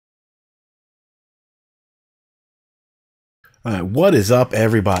Alright, what is up,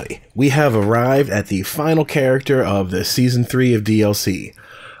 everybody? We have arrived at the final character of the Season 3 of DLC.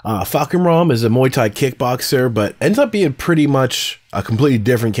 Fahkumram is a Muay Thai kickboxer, but ends up being pretty much a completely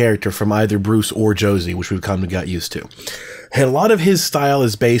different character from either Bruce or Josie, which we've come to get used to. And a lot of his style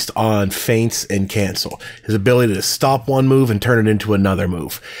is based on feints and cancel. His ability to stop one move and turn it into another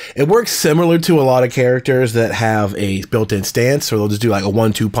move. It works similar to a lot of characters that have a built-in stance, or they'll just do like a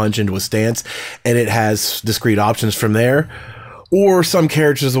 1-2 punch into a stance, and it has discrete options from there. Or some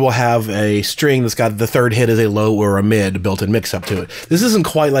characters will have a string that's got the third hit as a low or a mid built-in mix-up to it. This isn't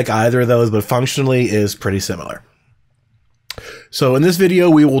quite like either of those, but functionally is pretty similar. So in this video,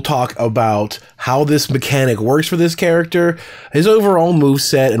 we will talk about how this mechanic works for this character, his overall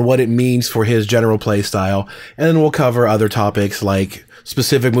moveset, and what it means for his general playstyle, and then we'll cover other topics like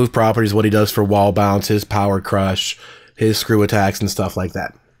specific move properties, what he does for wall bounce, his power crush, his screw attacks, and stuff like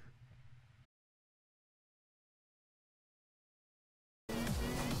that.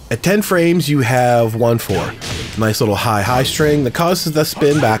 At 10 frames, you have 1-4. Nice little high string that causes the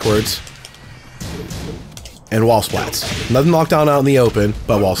spin backwards. And wall splats. Nothing knockdown out in the open,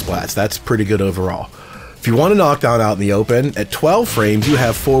 but wall splats. That's pretty good overall. If you want a knockdown out in the open, at 12 frames, you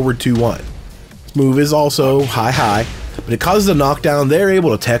have forward 2-1. Move is also high, but it causes a knockdown. They're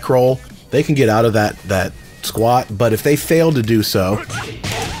able to tech roll. They can get out of that squat, but if they fail to do so,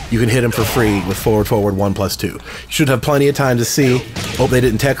 you can hit them for free with forward 1+2. You should have plenty of time to see, hope they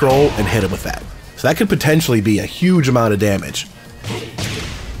didn't tech roll, and hit them with that. So that could potentially be a huge amount of damage.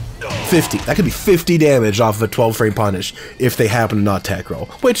 50. That could be 50 damage off of a 12 frame punish if they happen to not tech roll,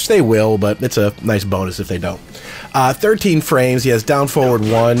 which they will, but it's a nice bonus if they don't. 13 frames, he has down forward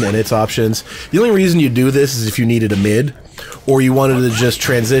 1 and its options. The only reason you do this is if you needed a mid, or you wanted to just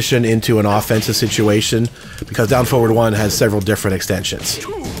transition into an offensive situation, because down forward 1 has several different extensions.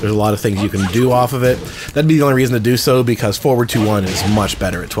 There's a lot of things you can do off of it. That'd be the only reason to do so, because forward 2-1 is much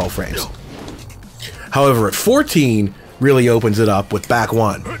better at 12 frames. However, at 14, really opens it up with back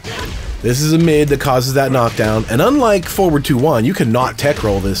 1. This is a mid that causes that knockdown, and unlike forward 2-1, you cannot tech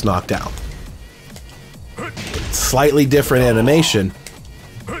roll this knockdown. Slightly different animation,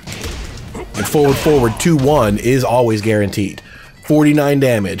 and forward 2-1 is always guaranteed. 49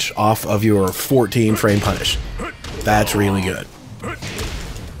 damage off of your 14 frame punish. That's really good.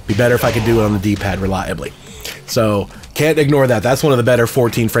 Be better if I could do it on the D-pad reliably. So, can't ignore that. That's one of the better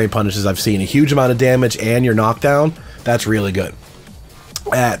 14 frame punishes I've seen. A huge amount of damage and your knockdown, that's really good.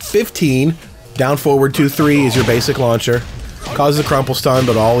 At 15, down forward 2-3 is your basic launcher. Causes a crumple stun,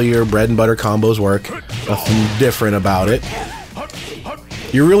 but all of your bread and butter combos work. Nothing different about it.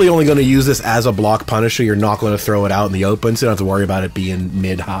 You're really only going to use this as a block punisher. You're not going to throw it out in the open, so you don't have to worry about it being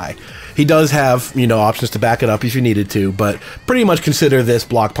mid-high. He does have, you know, options to back it up if you needed to, but pretty much consider this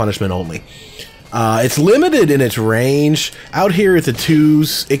block punishment only. It's limited in its range. Out here at the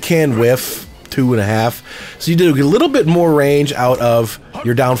 2s, it can whiff 2.5, so you do a little bit more range out of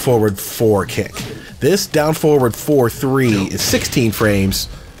your down forward 4 kick. This down forward 4-3 is 16 frames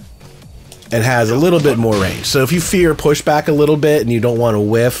and has a little bit more range. So if you fear pushback a little bit and you don't want to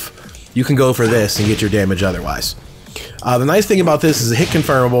whiff, you can go for this and get your damage otherwise. The nice thing about this is a hit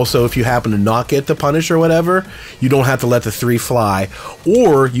confirmable, so if you happen to not get the punish or whatever, you don't have to let the 3 fly,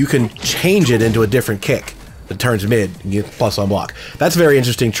 or you can change it into a different kick that turns mid and get plus on block. That's a very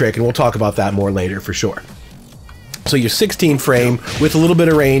interesting trick, and we'll talk about that more later for sure. So your 16 frame with a little bit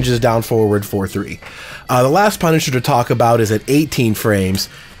of range is down forward 4-3. The last punisher to talk about is at 18 frames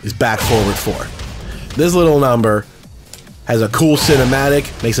is back forward 4. This little number has a cool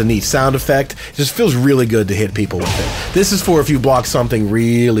cinematic, makes a neat sound effect. It just feels really good to hit people with it. This is for if you block something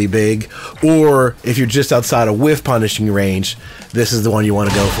really big, or if you're just outside of whiff punishing range, this is the one you want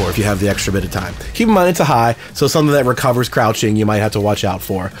to go for if you have the extra bit of time. Keep in mind it's a high, so something that recovers crouching you might have to watch out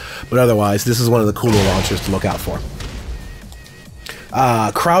for, but otherwise this is one of the cooler launchers to look out for.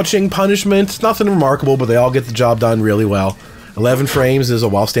 Crouching punishment, nothing remarkable, but they all get the job done really well. 11 frames is a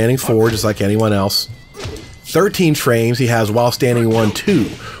while standing 4, just like anyone else. 13 frames, he has while standing 1-2,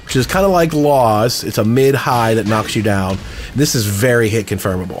 which is kind of like Laws. It's a mid-high that knocks you down. This is very hit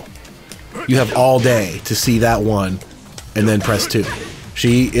confirmable. You have all day to see that one and then press 2.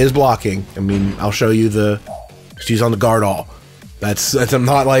 She is blocking. I mean, I'll show you she's on the guard all. I'm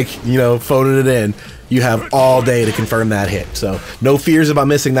not like, you know, phoning it in. You have all day to confirm that hit. So no fears about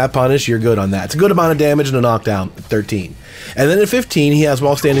missing that punish. You're good on that. It's a good amount of damage and a knockdown at 13. And then at 15, he has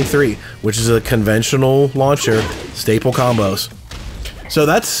while standing 3, which is a conventional launcher, staple combos. So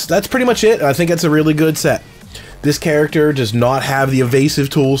that's pretty much it. I think that's a really good set. This character does not have the evasive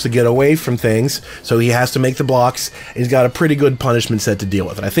tools to get away from things, so he has to make the blocks. He's got a pretty good punishment set to deal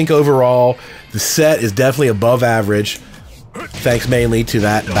with. And I think overall, the set is definitely above average. thanks mainly to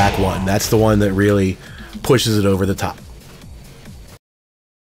that back one. That's the one that really pushes it over the top.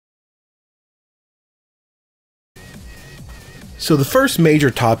 So the first major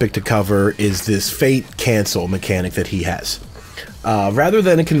topic to cover is this Fate cancel mechanic that he has. Rather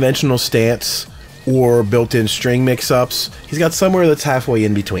than a conventional stance or built-in string mix-ups, he's got somewhere that's halfway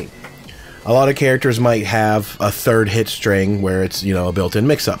in between. A lot of characters might have a third hit string where it's, you know, a built-in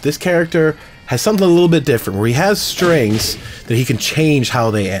mix-up. This character has something a little bit different, where he has strings that he can change how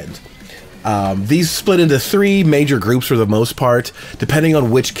they end. These split into 3 major groups for the most part. Depending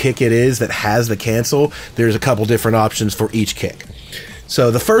on which kick it is that has the cancel, there's a couple different options for each kick. So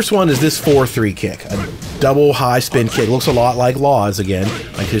the first one is this 4-3 kick, a double high spin kick. Looks a lot like Law's again,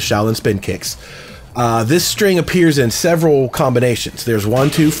 like his Shaolin spin kicks. This string appears in several combinations. There's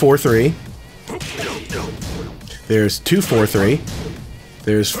 1-2-4-3. There's 2-4-3.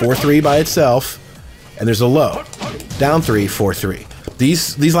 There's 4-3 by itself, and there's a low. Down 3, 4-3.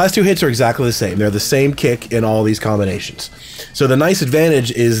 These last 2 hits are exactly the same. They're the same kick in all these combinations. So the nice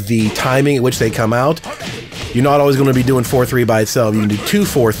advantage is the timing at which they come out. You're not always going to be doing 4-3 by itself. You can do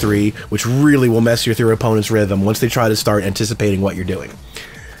 2-4-3, which really will mess with your opponent's rhythm once they try to start anticipating what you're doing.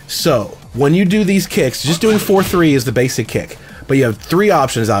 So when you do these kicks, just doing 4-3 is the basic kick. But you have 3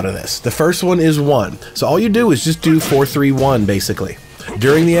 options out of this. The first one is 1. So all you do is just do 4-3-1, basically.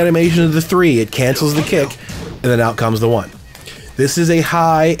 During the animation of the 3, it cancels the kick, and then out comes the 1. This is a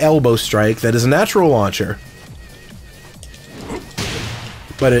high elbow strike that is a natural launcher,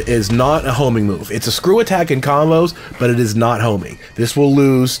 but it is not a homing move. It's a screw attack in combos, but it is not homing. This will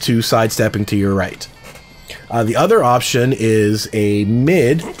lose to sidestepping to your right. The other option is a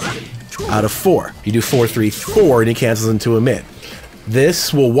mid out of 4. You do 4-3-4 and he cancels into a mid.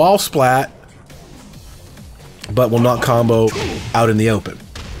 This will wall splat, but will not combo out in the open.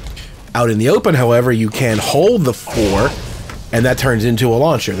 Out in the open, however, you can hold the 4, and that turns into a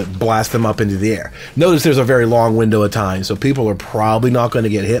launcher that blasts them up into the air. Notice there's a very long window of time, so people are probably not going to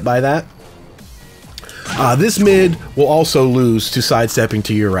get hit by that. This mid will also lose to sidestepping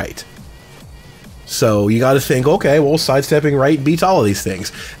to your right. So you got to think, okay, well, sidestepping right beats all of these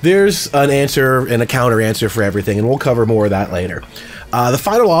things. There's an answer and a counter answer for everything, and we'll cover more of that later. The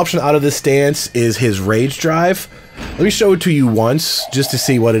final option out of this stance is his rage drive. Let me show it to you once, just to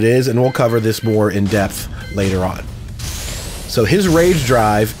see what it is, and we'll cover this more in depth later on. So his rage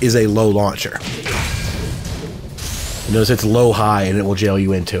drive is a low launcher. Notice it's low-high, and it will jail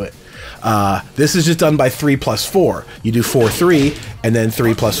you into it. This is just done by 3+4. You do 4-3, and then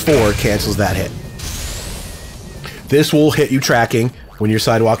 3+4 cancels that hit. This will hit you tracking when you're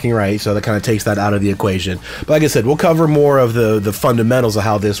sidewalking right, so that kind of takes that out of the equation. But like I said, we'll cover more of the fundamentals of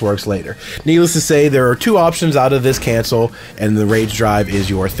how this works later. Needless to say, there are 2 options out of this cancel, and the rage drive is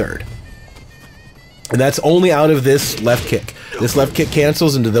your third. And that's only out of this left kick. This left kick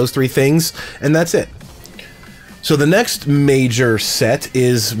cancels into those 3 things, and that's it. So the next major set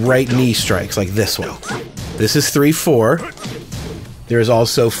is right knee strikes, like this one. This is 3-4. There's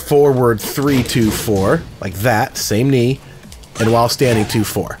also forward 3-2-4, like that, same knee, and while standing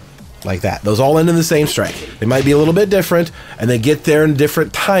 2-4, like that. Those all end in the same strike. They might be a little bit different, and they get there in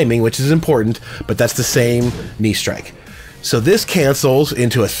different timing, which is important, but that's the same knee strike. So this cancels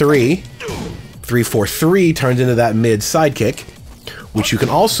into a 3. 3-4-3 turns into that mid side kick, which you can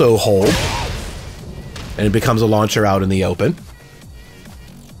also hold, and it becomes a launcher out in the open.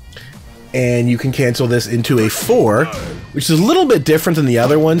 And you can cancel this into a 4, which is a little bit different than the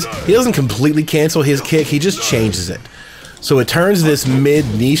other ones. He doesn't completely cancel his kick, he just changes it. So it turns this mid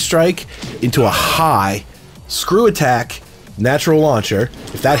knee strike into a high screw attack natural launcher.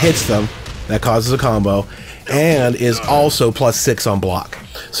 If that hits them, that causes a combo, and is also +6 on block.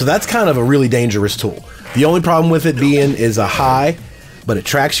 So that's kind of a really dangerous tool. The only problem with it being is a high, but it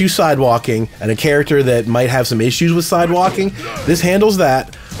tracks you sidewalking, and a character that might have some issues with sidewalking, this handles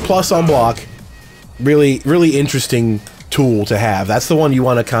that, plus on block. Really, really interesting tool to have. That's the one you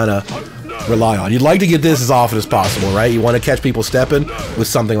want to kind of rely on. You'd like to get this as often as possible, right? You want to catch people stepping with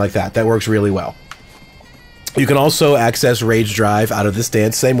something like that. That works really well. You can also access Rage Drive out of this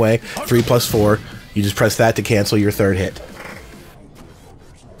stance, same way, 3+4. You just press that to cancel your third hit.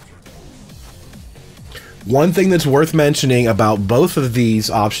 One thing that's worth mentioning about both of these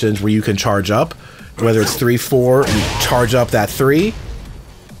options where you can charge up, whether it's 3-4 and you charge up that 3,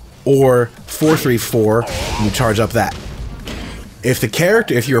 or 4-3-4 and you charge up that.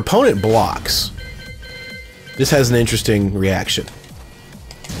 If your opponent blocks, this has an interesting reaction.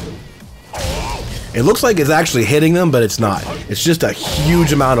 It looks like it's actually hitting them, but it's not. It's just a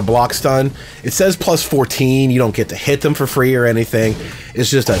huge amount of block stun. It says +14. You don't get to hit them for free or anything. It's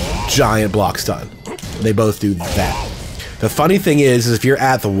just a giant block stun. They both do that. The funny thing is if you're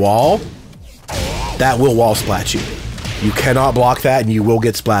at the wall, that will wall splat you. You cannot block that, and you will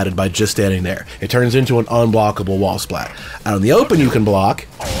get splatted by just standing there. It turns into an unblockable wall splat. Out in the open, you can block,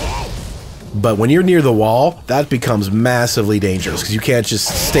 but when you're near the wall, that becomes massively dangerous because you can't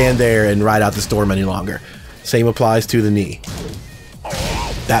just stand there and ride out the storm any longer. Same applies to the knee.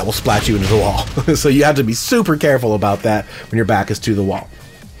 That will splat you into the wall. So you have to be super careful about that when your back is to the wall.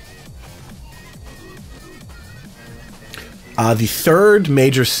 The third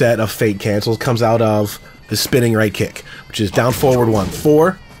major set of fate cancels comes out of the spinning right kick, which is down forward 1,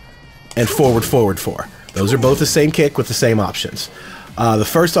 4, and forward forward 4. Those are both the same kick with the same options. The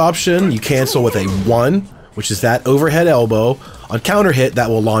first option you cancel with a 1, which is that overhead elbow. On counter hit, that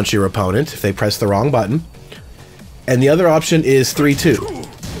will launch your opponent if they press the wrong button. And the other option is 3-2.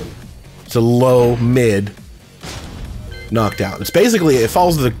 It's a low mid knockdown. It's basically, it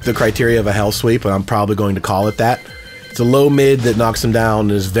follows the criteria of a hell sweep, and I'm probably going to call it that. It's a low mid that knocks them down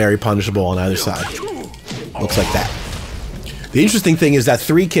and is very punishable on either side. Looks like that. The interesting thing is that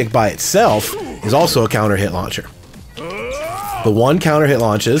 3 kick by itself is also a counter hit launcher. The 1 counter hit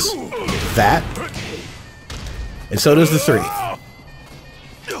launches that, and so does the 3.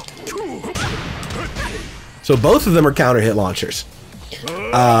 So both of them are counter hit launchers.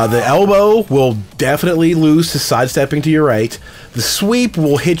 The elbow will definitely lose to sidestepping to your right. The sweep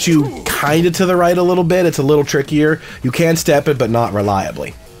will hit you kind of to the right a little bit. It's a little trickier. You can step it, but not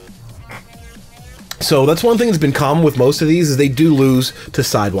reliably. So that's one thing that's been common with most of these is they do lose to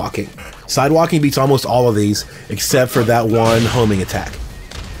sidewalking. Sidewalking beats almost all of these except for that one homing attack.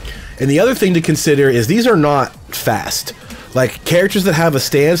 And the other thing to consider is these are not fast. Like characters that have a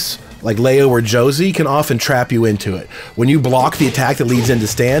stance like Leo or Josie can often trap you into it. When you block the attack that leads into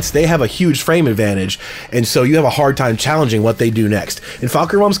stance, they have a huge frame advantage, and so you have a hard time challenging what they do next. In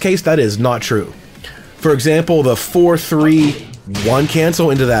Fahkumram's case, that is not true. For example, the 4-3-1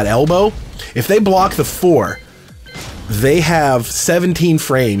 cancel into that elbow, if they block the 4, they have 17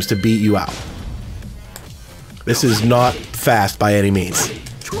 frames to beat you out. This is not fast by any means.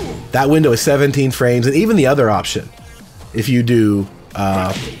 That window is 17 frames, and even the other option, if you do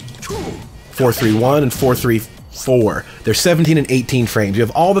 4-3-1 and 4-3-4, they're 17 and 18 frames. You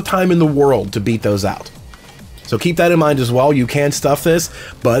have all the time in the world to beat those out. So keep that in mind as well. You can stuff this,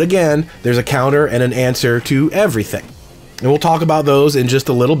 but again, there's a counter and an answer to everything. And we'll talk about those in just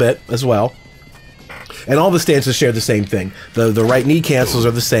a little bit as well. And all the stances share the same thing. The right knee cancels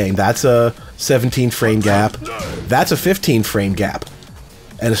are the same. That's a 17 frame gap. That's a 15 frame gap.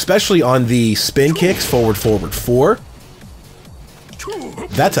 And especially on the spin kicks, forward, forward, 4,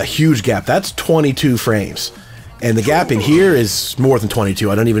 that's a huge gap. That's 22 frames. And the gap in here is more than 22.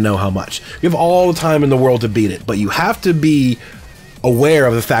 I don't even know how much. You have all the time in the world to beat it, but you have to be aware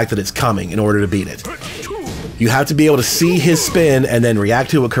of the fact that it's coming in order to beat it. You have to be able to see his spin and then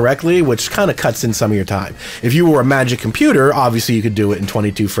react to it correctly, which kind of cuts in some of your time. If you were a magic computer, obviously you could do it in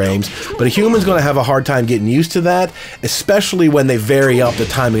 22 frames, but a human's going to have a hard time getting used to that, especially when they vary up the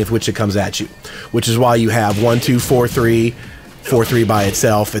timing with which it comes at you, which is why you have 1-2, 4-3, 4-3 by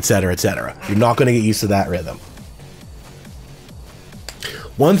itself, etc., etc. You're not going to get used to that rhythm.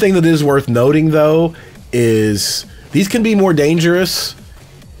 One thing that is worth noting, though, is these can be more dangerous.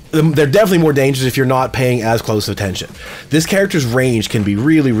 They're definitely more dangerous if you're not paying as close attention. This character's range can be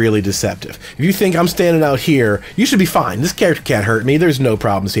really, really deceptive. If you think I'm standing out here, you should be fine. This character can't hurt me. There's no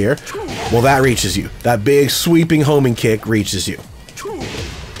problems here. Well, that reaches you. That big sweeping homing kick reaches you.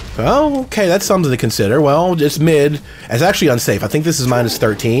 Oh, okay, that's something to consider. Well, it's mid. It's actually unsafe. I think this is minus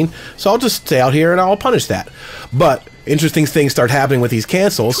 13, so I'll just stay out here and I'll punish that. But interesting things start happening with these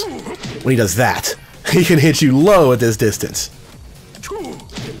cancels when he does that. He can hit you low at this distance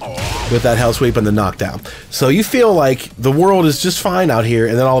with that hell sweep and the knockdown. So you feel like the world is just fine out here,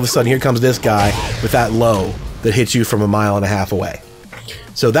 and then all of a sudden here comes this guy with that low that hits you from 1.5 miles away.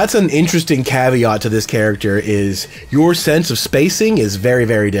 So that's an interesting caveat to this character, is your sense of spacing is very,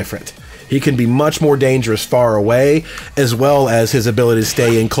 very different. He can be much more dangerous far away, as well as his ability to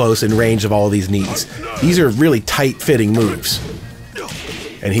stay in close in range of all of these knees. These are really tight-fitting moves.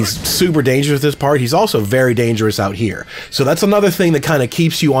 And he's super dangerous at this part. He's also very dangerous out here. So that's another thing that kind of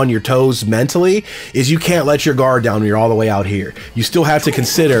keeps you on your toes mentally, is you can't let your guard down when you're all the way out here. You still have to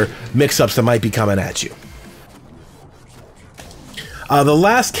consider mix-ups that might be coming at you. The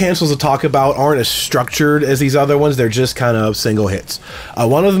last cancels to talk about aren't as structured as these other ones. They're just kind of single hits.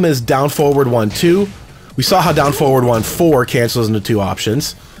 One of them is down forward 1-2. We saw how down forward 1-4 cancels into 2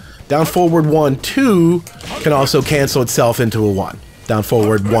 options. Down forward 1-2 can also cancel itself into a 1. Down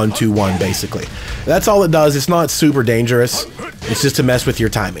forward 1-2-1 basically. That's all it does. It's not super dangerous. It's just to mess with your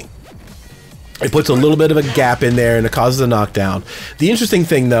timing. It puts a little bit of a gap in there and it causes a knockdown. The interesting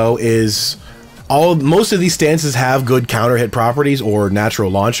thing though is most of these stances have good counter hit properties or natural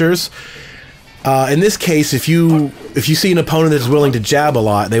launchers. In this case, if you see an opponent that's willing to jab a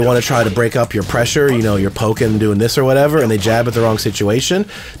lot, they want to try to break up your pressure, you know, you're poking and doing this or whatever, and they jab at the wrong situation,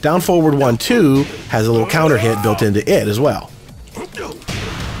 down forward 1-2 has a little counter hit built into it as well.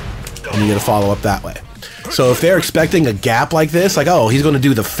 And you get to follow up that way. So if they're expecting a gap like this, like, oh, he's going to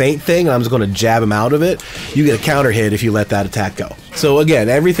do the feint thing, and I'm just going to jab him out of it, you get a counter hit if you let that attack go. So again,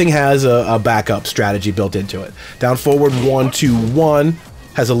 everything has a backup strategy built into it. Down forward 1-2-1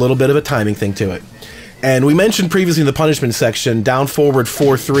 has a little bit of a timing thing to it. And we mentioned previously in the punishment section, down forward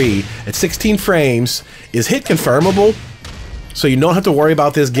 4-3 at 16 frames is hit confirmable, so you don't have to worry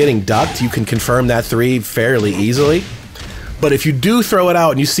about this getting ducked. You can confirm that 3 fairly easily. But if you do throw it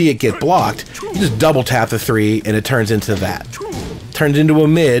out and you see it get blocked, you just double tap the 3 and it turns into that. Turns into a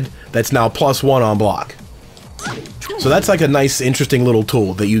mid that's now +1 on block. So that's like a nice, interesting little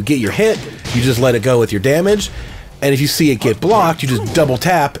tool that you get your hit, you just let it go with your damage, and if you see it get blocked, you just double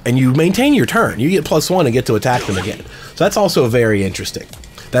tap and you maintain your turn. You get +1 and get to attack them again. So that's also very interesting.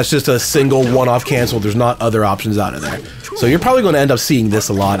 That's just a single one-off cancel. There's not other options out of there. So you're probably going to end up seeing this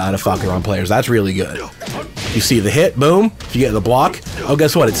a lot out of Fahkumram players. That's really good. You see the hit, boom. If you get the block, oh,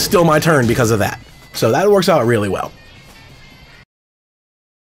 guess what? It's still my turn because of that. So that works out really well.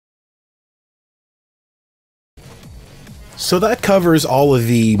 So that covers all of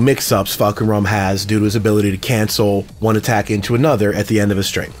the mix-ups Fahkumram has due to his ability to cancel one attack into another at the end of a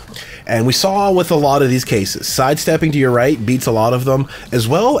string. And we saw with a lot of these cases, sidestepping to your right beats a lot of them, as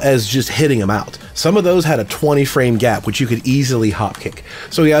well as just hitting them out. Some of those had a 20 frame gap, which you could easily hop kick.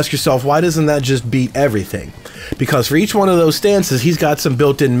 So you ask yourself, why doesn't that just beat everything? Because for each one of those stances, he's got some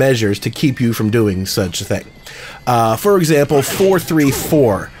built-in measures to keep you from doing such a thing. For example,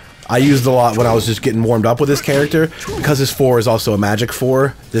 4-3-4. I used a lot when I was just getting warmed up with this character, because his 4 is also a magic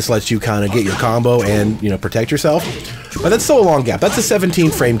 4. This lets you kind of get your combo and, you know, protect yourself. But that's still a long gap. That's a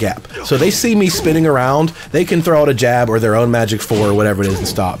 17 frame gap. So they see me spinning around, they can throw out a jab or their own magic 4 or whatever it is and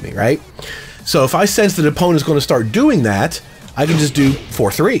stop me, right? So if I sense that the opponent's going to start doing that, I can just do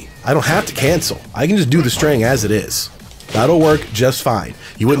 4-3. I don't have to cancel. I can just do the string as it is. That'll work just fine.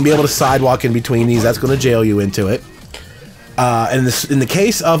 You wouldn't be able to sidewalk in between these. That's going to jail you into it. And in the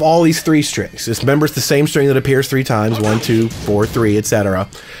case of all these 3 strings, this remembers the same string that appears 3 times, 1, 2, 4, 3, etc.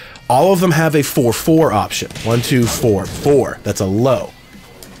 All of them have a 4-4 option. 1, 2, 4, 4. That's a low.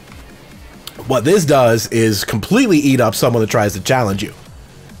 What this does is completely eat up someone that tries to challenge you.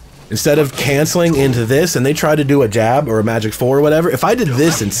 Instead of canceling into this and they try to do a jab or a magic 4 or whatever, if I did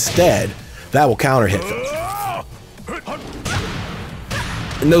this instead, that will counter hit them.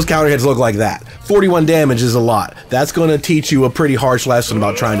 And those counter hits look like that. 41 damage is a lot. That's going to teach you a pretty harsh lesson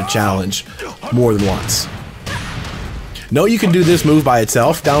about trying to challenge more than once. No, you can do this move by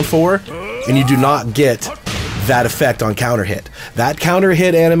itself, down 4, and you do not get that effect on counter hit. That counter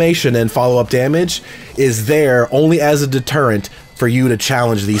hit animation and follow-up damage is there only as a deterrent for you to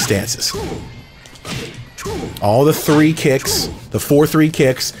challenge these stances. All the 3 kicks, the 4-3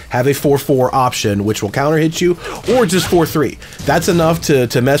 kicks, have a 4-4 option, which will counter hit you, or just 4-3. That's enough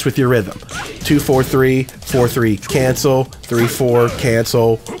to mess with your rhythm. 2-4-3, 4-3 cancel, 3-4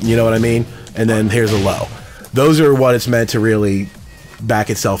 cancel, you know what I mean? And then here's a low. Those are what it's meant to really back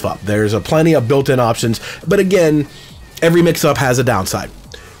itself up. There's plenty of built-in options, but again, every mix-up has a downside.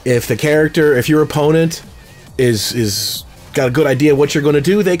 If your opponent is got a good idea what you're going to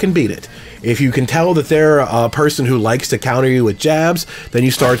do, they can beat it. If you can tell that they're a person who likes to counter you with jabs, then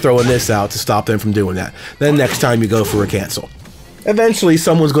you start throwing this out to stop them from doing that. Then next time you go for a cancel. Eventually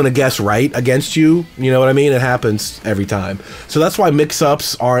someone's going to guess right against you, you know what I mean? It happens every time. So that's why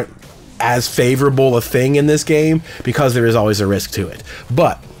mix-ups aren't as favorable a thing in this game, because there is always a risk to it.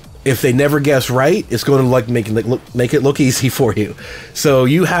 But if they never guess right, it's going to make it look easy for you. So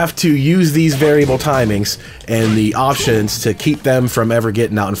you have to use these variable timings and the options to keep them from ever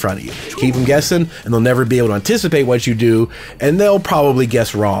getting out in front of you. Keep them guessing, and they'll never be able to anticipate what you do, and they'll probably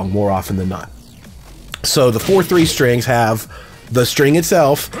guess wrong more often than not. So the 4-3 strings have the string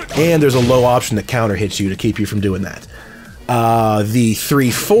itself, and there's a low option that counter hits you to keep you from doing that. The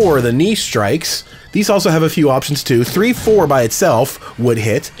 3-4, the knee strikes, these also have a few options too. 3-4 by itself would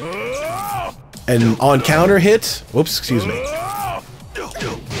hit. And on counter hit, whoops, excuse me.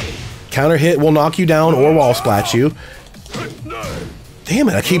 Counter hit will knock you down or wall splat you. Damn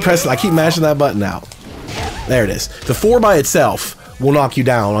it, I keep mashing that button out. There it is. The 4 by itself will knock you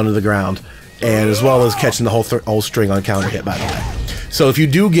down onto the ground, and as well as catching the whole string on counter hit, by the way. So if you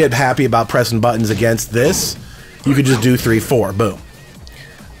do get happy about pressing buttons against this, you could just do 3-4, boom.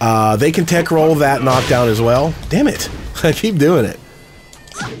 They can tech roll that knockdown as well. Damn it. I keep doing it.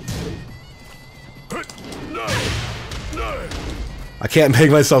 I can't make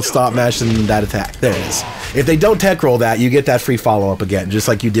myself stop mashing that attack. There it is. If they don't tech roll that, you get that free follow-up again, just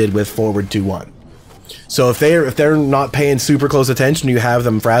like you did with forward 2-1. So if they're not paying super close attention, you have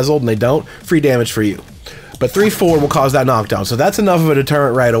them frazzled and they don't, free damage for you. But 3-4 will cause that knockdown, so that's enough of a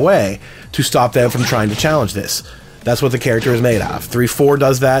deterrent right away to stop them from trying to challenge this. That's what the character is made of. 3-4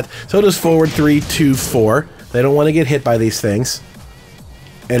 does that, so does forward 3-2-4. They don't want to get hit by these things.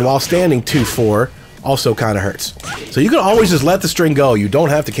 And while standing 2-4 also kind of hurts. So you can always just let the string go. You don't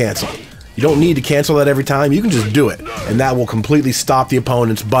have to cancel. You don't need to cancel that every time. You can just do it, and that will completely stop the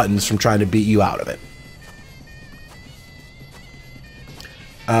opponent's buttons from trying to beat you out of it.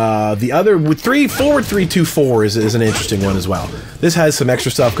 The other with forward 3-2-4 is an interesting one as well. This has some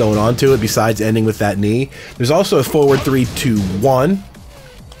extra stuff going on to it besides ending with that knee. There's also a forward 3-2-1,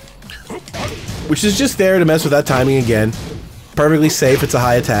 which is just there to mess with that timing again. Perfectly safe. It's a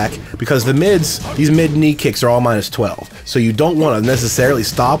high attack because the mids, these mid knee kicks are all -12. So you don't want to necessarily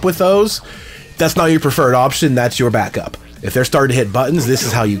stop with those. That's not your preferred option. That's your backup. If they're starting to hit buttons, this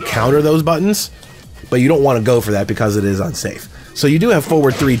is how you counter those buttons. But you don't want to go for that because it is unsafe. So you do have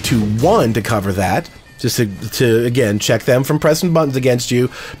forward 3-2-1 to cover that, just to again check them from pressing buttons against you,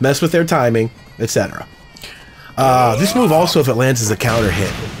 mess with their timing, etc. This move also, if it lands as a counter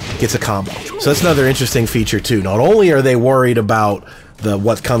hit, gets a combo. So that's another interesting feature too. Not only are they worried about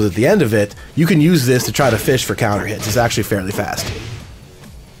what comes at the end of it, you can use this to try to fish for counter hits. It's actually fairly fast.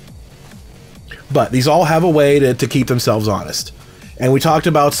 But these all have a way to keep themselves honest. And we talked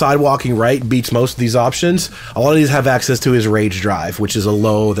about sidewalking right beats most of these options. A lot of these have access to his Rage Drive, which is a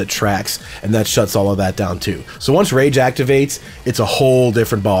low that tracks, and that shuts all of that down too. So once Rage activates, it's a whole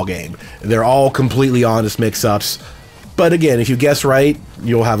different ball game. They're all completely honest mix-ups. But again, if you guess right,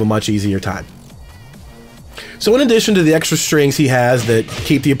 you'll have a much easier time. So in addition to the extra strings he has that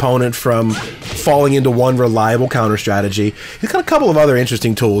keep the opponent from falling into one reliable counter strategy, he's got a couple of other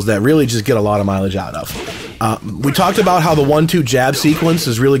interesting tools that really just get a lot of mileage out of. We talked about how the 1-2 jab sequence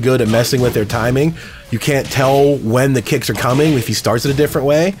is really good at messing with their timing. You can't tell when the kicks are coming if he starts it a different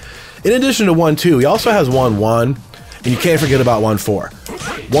way. In addition to 1-2, he also has 1-1, and you can't forget about 1-4.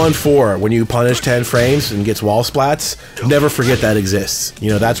 1-4, when you punish 10 frames and gets wall splats, never forget that exists.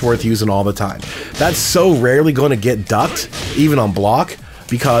 You know, that's worth using all the time. That's so rarely going to get ducked, even on block,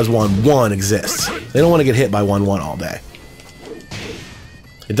 because 1-1 exists. They don't want to get hit by 1-1 all day.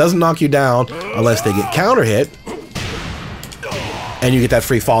 It doesn't knock you down unless they get counter hit, and you get that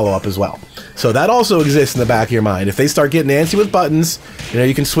free follow-up as well. So that also exists in the back of your mind. If they start getting antsy with buttons, you know,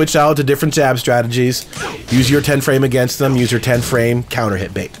 you can switch out to different jab strategies, use your 10 frame against them, use your 10 frame counter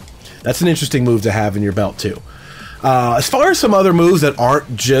hit bait. That's an interesting move to have in your belt too. As far as some other moves that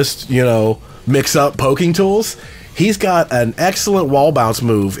aren't just, you know, mix-up poking tools, he's got an excellent wall bounce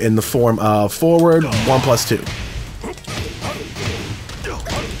move in the form of forward 1+2.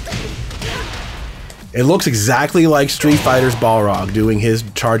 It looks exactly like Street Fighter's Balrog doing his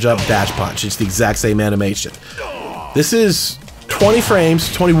charge-up dash punch. It's the exact same animation. This is 20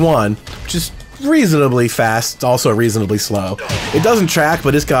 frames, 21, which is reasonably fast. It's also reasonably slow. It doesn't track,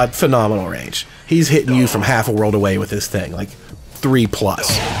 but it's got phenomenal range. He's hitting you from half a world away with this thing, like 3+.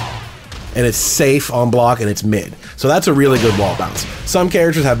 And it's safe on block, and it's mid. So that's a really good wall bounce. Some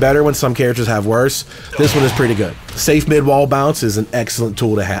characters have better ones, some characters have worse. This one is pretty good. Safe mid wall bounce is an excellent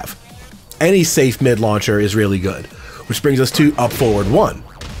tool to have. Any safe mid launcher is really good, which brings us to up forward 1.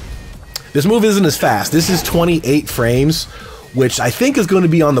 This move isn't as fast. This is 28 frames, which I think is going to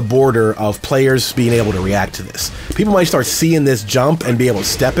be on the border of players being able to react to this. People might start seeing this jump and be able to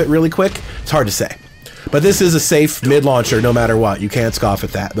step it really quick. It's hard to say. But this is a safe mid launcher no matter what. You can't scoff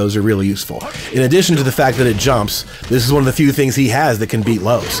at that. Those are really useful. In addition to the fact that it jumps, this is one of the few things he has that can beat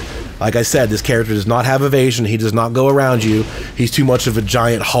lows. Like I said, this character does not have evasion. He does not go around you. He's too much of a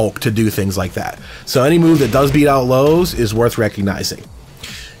giant Hulk to do things like that. So any move that does beat out lows is worth recognizing.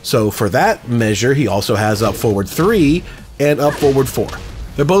 So for that measure, he also has up forward 3 and up forward 4.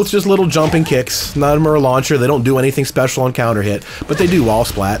 They're both just little jumping kicks. None of them are a launcher. They don't do anything special on counter hit, but they do wall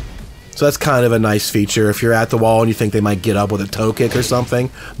splat. So that's kind of a nice feature. If you're at the wall and you think they might get up with a toe kick or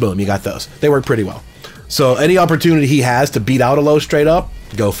something, boom, you got those. They work pretty well. So any opportunity he has to beat out a low straight up,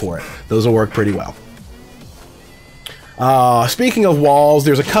 go for it. Those will work pretty well. Speaking of walls,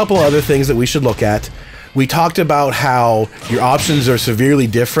 there's a couple other things that we should look at. We talked about how your options are severely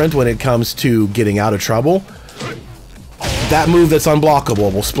different when it comes to getting out of trouble. That move that's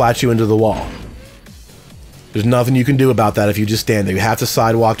unblockable will splat you into the wall. There's nothing you can do about that if you just stand there. You have to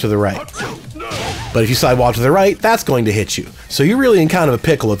sidewalk to the right. But if you sidewalk to the right, that's going to hit you. So you're really in kind of a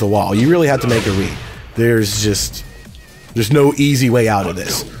pickle at the wall. You really have to make a read. There's no easy way out of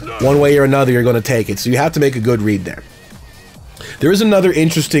this. One way or another, you're going to take it. So you have to make a good read there. There is another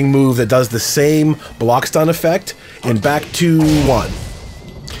interesting move that does the same block stun effect in back 2-1.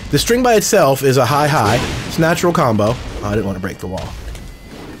 The string by itself is a high-high. It's a natural combo. Oh, I didn't want to break the wall.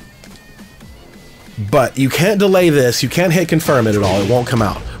 But you can't delay this. You can't hit confirm it at all. It won't come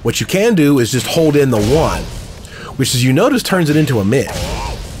out. What you can do is just hold in the 1, which, as you notice, turns it into a mid.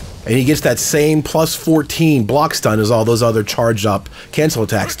 And he gets that same plus 14 block stun as all those other charged up cancel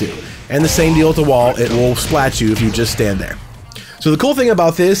attacks do. And the same deal at the wall. It will splat you if you just stand there. So the cool thing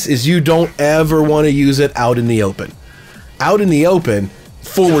about this is you don't ever want to use it out in the open. Out in the open,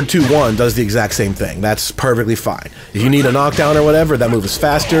 forward 2-1 does the exact same thing. That's perfectly fine. If you need a knockdown or whatever, that move is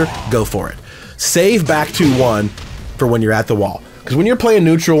faster, go for it. Save back 2-1 for when you're at the wall. Because when you're playing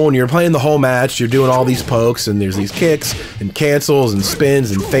neutral and you're playing the whole match, you're doing all these pokes and there's these kicks and cancels and spins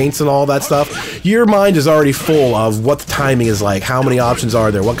and feints and all that stuff. Your mind is already full of what the timing is like. How many options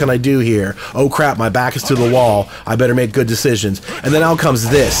are there? What can I do here? Oh crap, my back is to the wall. I better make good decisions. And then out comes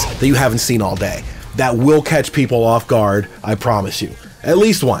this that you haven't seen all day. That will catch people off guard, I promise you. At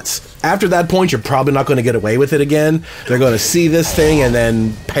least once. After that point, you're probably not going to get away with it again. They're going to see this thing and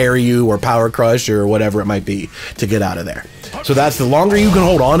then parry you or power crush or whatever it might be to get out of there. So that's the longer you can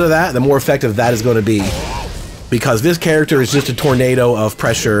hold on to that, the more effective that is going to be. Because this character is just a tornado of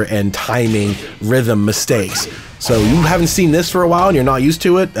pressure and timing, rhythm mistakes. So you haven't seen this for a while and you're not used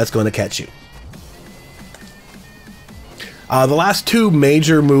to it, that's going to catch you. The last two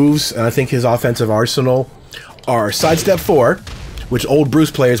major moves, and I think his offensive arsenal, are Sidestep 4, which old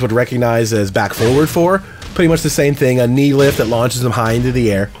Bruce players would recognize as back forward 4. Pretty much the same thing, a knee lift that launches them high into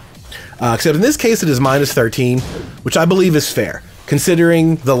the air. Except in this case it is minus 13, which I believe is fair.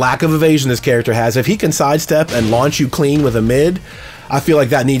 Considering the lack of evasion this character has, if he can sidestep and launch you clean with a mid, I feel like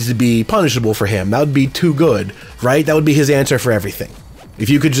that needs to be punishable for him. That would be too good, right? That would be his answer for everything. If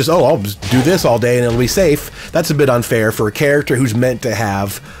you could just, oh, I'll just do this all day and it'll be safe, that's a bit unfair for a character who's meant to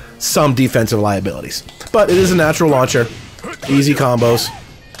have some defensive liabilities. But it is a natural launcher. Easy combos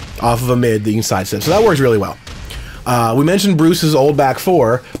off of a mid that you can sidestep. So that works really well. We mentioned Bruce's old back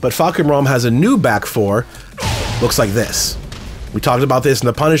 4, but Fahkumram has a new back 4. Looks like this. We talked about this in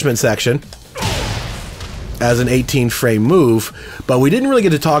the punishment section as an 18-frame move, but we didn't really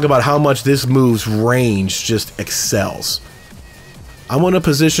get to talk about how much this move's range just excels. I want to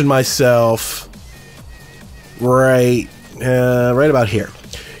position myself right about here.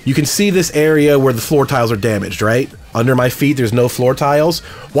 You can see this area where the floor tiles are damaged, right? Under my feet, there's no floor tiles.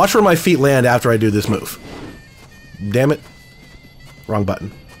 Watch where my feet land after I do this move. Damn it. Wrong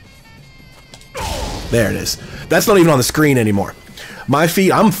button. There it is. That's not even on the screen anymore. My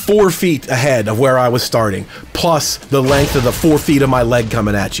feet, I'm 4 feet ahead of where I was starting, plus the length of the 4 feet of my leg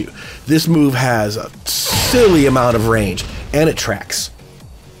coming at you. This move has a silly amount of range, and it tracks.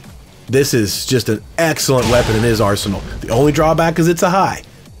 This is just an excellent weapon in his arsenal. The only drawback is it's a high.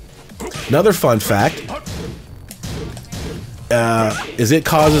 Another fun fact is it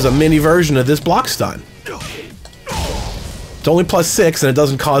causes a mini version of this block stun. It's only plus 6 and it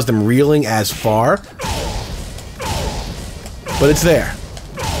doesn't cause them reeling as far, but it's there.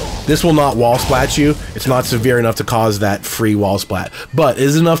 This will not wall splat you. It's not severe enough to cause that free wall splat, but it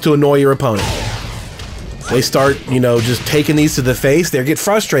is enough to annoy your opponent. They start, you know, just taking these to the face, they get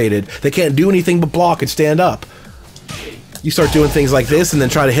frustrated. They can't do anything but block and stand up. You start doing things like this and then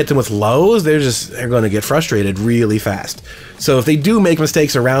try to hit them with lows, they're going to get frustrated really fast. So if they do make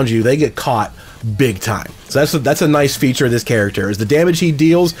mistakes around you, they get caught big time. So that's a nice feature of this character, is the damage he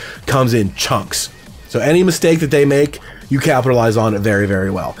deals comes in chunks. So any mistake that they make, you capitalize on it very,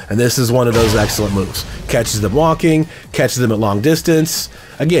 very well. And this is one of those excellent moves. Catches them walking, catches them at long distance.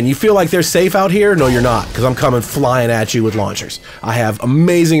 Again, you feel like they're safe out here? No, you're not, because I'm coming flying at you with launchers. I have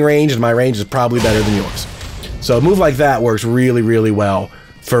amazing range, and my range is probably better than yours. So a move like that works really, really well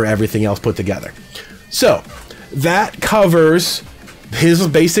for everything else put together. So that covers his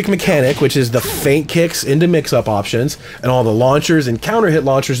basic mechanic, which is the feint kicks into mix-up options and all the launchers and counter-hit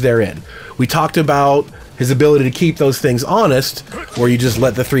launchers therein. We talked about his ability to keep those things honest, where you just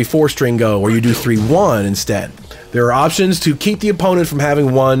let the 3-4 string go, or you do 3-1 instead. There are options to keep the opponent from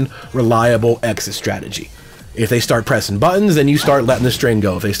having one reliable exit strategy. If they start pressing buttons, then you start letting the string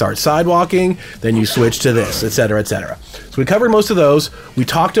go. If they start sidewalking, then you switch to this, etc., etc. So we covered most of those. We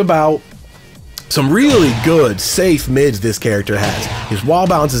talked about some really good, safe mids this character has. His wall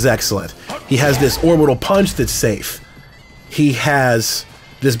bounce is excellent. He has this orbital punch that's safe. He has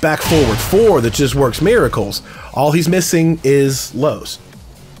this back forward 4 that just works miracles. All he's missing is lows.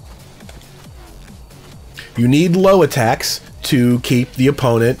 You need low attacks to keep the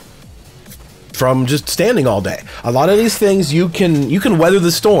opponent from just standing all day. A lot of these things you can weather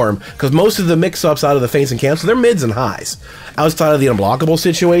the storm, because most of the mix-ups out of the feints and cancels, they're mids and highs. Outside of the unblockable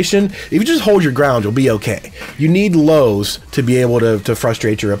situation, if you just hold your ground, you'll be okay. You need lows to be able to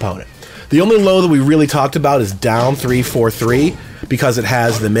frustrate your opponent. The only low that we really talked about is down 3, 4, 3, because it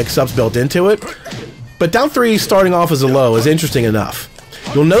has the mix-ups built into it. But down 3 starting off as a low is interesting enough.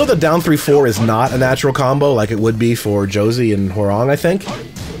 You'll know that down 3, 4 is not a natural combo like it would be for Josie and Hwoarang, I think.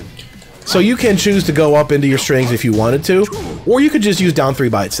 So you can choose to go up into your strings if you wanted to, or you could just use down 3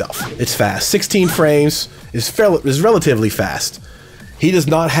 by itself. It's fast. 16 frames is relatively fast. He does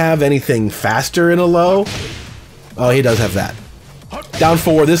not have anything faster in a low. Oh, he does have that. Down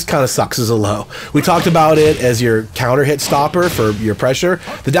 4, this kind of sucks as a low. We talked about it as your counter hit stopper for your pressure.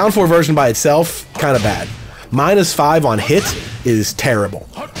 The down 4 version by itself, kind of bad. -5 on hit is terrible.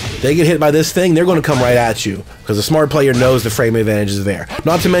 They get hit by this thing, they're going to come right at you, because a smart player knows the frame advantage is there.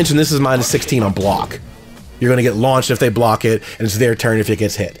 Not to mention, this is -16 on block. You're going to get launched if they block it, and it's their turn if it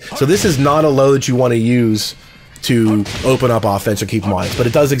gets hit. So this is not a low that you want to use to open up offense or keep them honest, but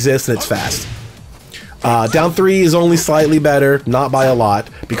it does exist and it's fast. Down 3 is only slightly better, not by a lot,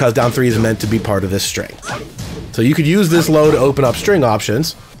 because down 3 is meant to be part of this string. So you could use this low to open up string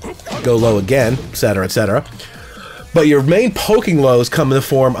options, go low again, etc., etc. But your main poking lows come in the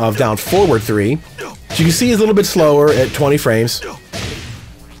form of down forward 3, which you can see is a little bit slower at 20 frames.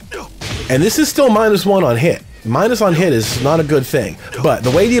 And this is still -1 on hit. Minus on hit is not a good thing, but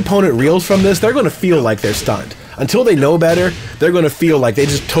the way the opponent reels from this, they're going to feel like they're stunned. Until they know better, they're going to feel like they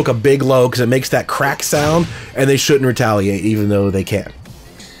just took a big low because it makes that crack sound, and they shouldn't retaliate even though they can.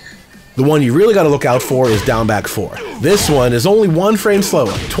 The one you really got to look out for is down back 4. This one is only 1 frame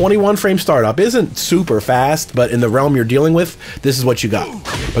slower. 21 frame startup isn't super fast, but in the realm you're dealing with, this is what you got.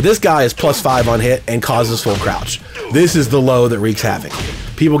 But this guy is +5 on hit and causes full crouch. This is the low that wreaks havoc.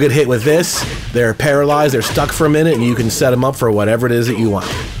 People get hit with this, they're paralyzed, they're stuck for a minute, and you can set them up for whatever it is that you want.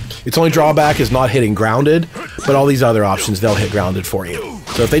 Its only drawback is not hitting grounded, but all these other options, they'll hit grounded for you.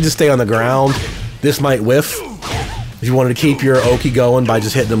 So if they just stay on the ground, this might whiff. If you wanted to keep your Oki going by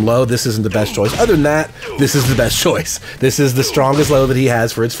just hitting them low, this isn't the best choice. Other than that, this is the best choice. This is the strongest low that he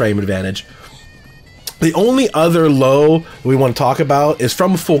has for its frame advantage. The only other low we want to talk about is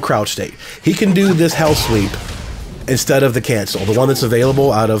from a full crouch state. He can do this hell sweep instead of the cancel. The one that's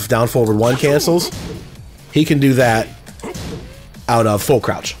available out of down forward 1 cancels, he can do that out of full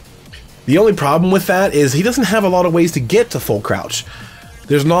crouch. The only problem with that is he doesn't have a lot of ways to get to full crouch.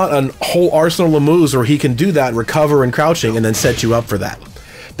 There's not a whole arsenal of moves where he can do that, recover and crouching, and then set you up for that.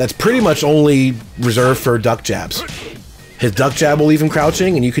 That's pretty much only reserved for duck jabs. His duck jab will leave him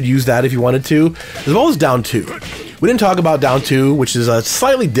crouching, and you could use that if you wanted to, as well as down 2. We didn't talk about down 2, which is a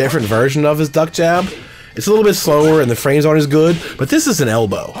slightly different version of his duck jab. It's a little bit slower, and the frames aren't as good, but this is an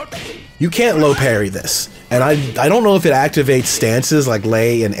elbow. You can't low parry this. And I don't know if it activates stances like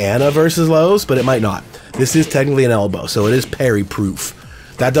Lei and Anna versus lows, but it might not. This is technically an elbow, so it is parry proof.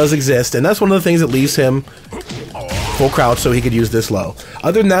 That does exist, and that's one of the things that leaves him full crouch so he could use this low.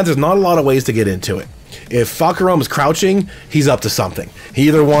 Other than that, there's not a lot of ways to get into it. If Fahkumram is crouching, he's up to something. He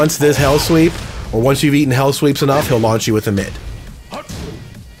either wants this hell sweep, or once you've eaten hell sweeps enough, he'll launch you with a mid.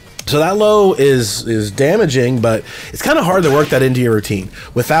 So that low is damaging, but it's kind of hard to work that into your routine.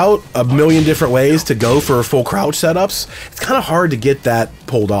 Without a million different ways to go for full crouch setups, it's kind of hard to get that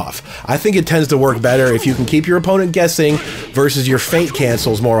pulled off. I think it tends to work better if you can keep your opponent guessing versus your feint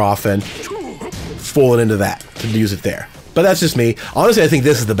cancels more often, fooling into that, to use it there. But that's just me. Honestly, I think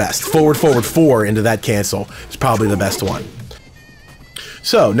this is the best. Forward, forward, 4 into that cancel is probably the best one.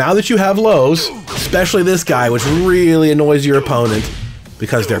 So, now that you have lows, especially this guy, which really annoys your opponent,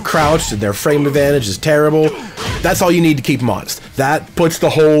 because they're crouched and their frame advantage is terrible, that's all you need to keep them honest. That puts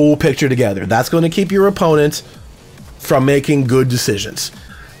the whole picture together. That's going to keep your opponent from making good decisions.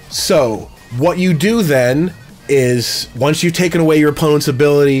 So, what you do then is, once you've taken away your opponent's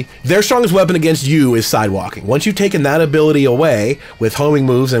ability, their strongest weapon against you is sidewalking. Once you've taken that ability away with homing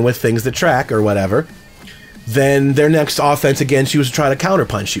moves and with things that track or whatever, then their next offense against you is to try to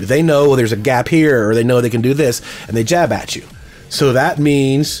counterpunch you. They know, well, there's a gap here, or they know they can do this, and they jab at you. So that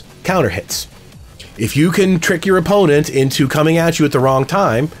means counter hits. If you can trick your opponent into coming at you at the wrong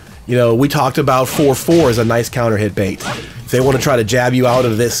time, you know, we talked about 4-4 as a nice counter hit bait. If they want to try to jab you out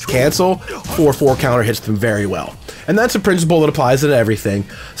of this cancel, 4-4 counter hits them very well. And that's a principle that applies to everything.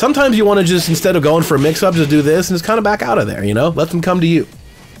 Sometimes you want to just, instead of going for a mix-up, just do this and just kind of back out of there, you know? Let them come to you.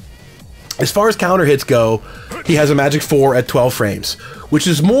 As far as counter hits go, he has a magic 4 at 12 frames, which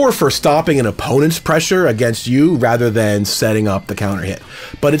is more for stopping an opponent's pressure against you rather than setting up the counter hit.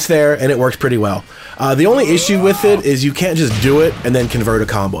 But it's there and it works pretty well. The only issue with it is you can't just do it and then convert a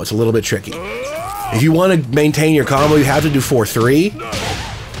combo. It's a little bit tricky. If you want to maintain your combo, you have to do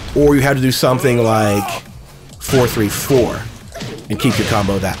 4-3, or you have to do something like 4-3-4 and keep your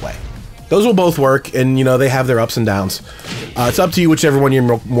combo that way. Those will both work, and you know, they have their ups and downs. It's up to you whichever one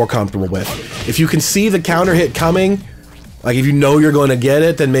you're more comfortable with. If you can see the counter hit coming, like if you know you're going to get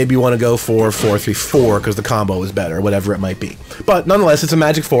it, then maybe you want to go for 4-3-4 because the combo is better, whatever it might be. But nonetheless, it's a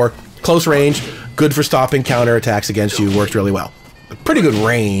magic 4, close range, good for stopping counter attacks against you, works really well. Pretty good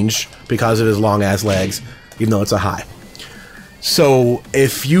range because of his long ass legs, even though it's a high. So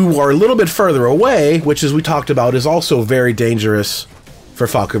if you are a little bit further away, which as we talked about is also very dangerous for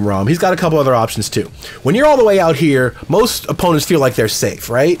Fahkumram, he's got a couple other options too. When you're all the way out here, most opponents feel like they're safe,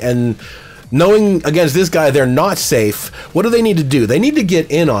 right? And knowing against this guy they're not safe, what do they need to do? They need to get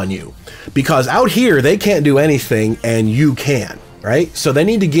in on you, because out here they can't do anything and you can, right? So they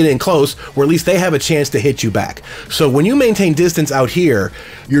need to get in close where at least they have a chance to hit you back. So when you maintain distance out here,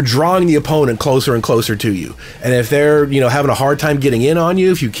 you're drawing the opponent closer and closer to you. And if they're, you know, having a hard time getting in on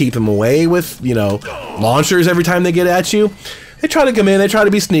you, if you keep them away with, you know, launchers every time they get at you, they try to come in, they try to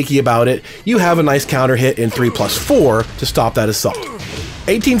be sneaky about it. You have a nice counter hit in 3+4 to stop that assault.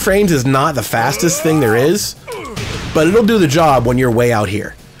 18 frames is not the fastest thing there is, but it'll do the job when you're way out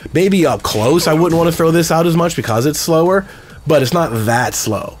here. Maybe up close, I wouldn't want to throw this out as much because it's slower, but it's not that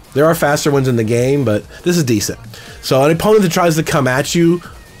slow. There are faster ones in the game, but this is decent. So an opponent that tries to come at you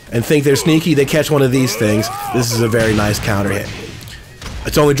and think they're sneaky, they catch one of these things. This is a very nice counter hit.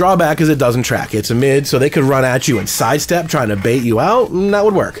 Its only drawback is it doesn't track. It's a mid, so they could run at you and sidestep trying to bait you out, and that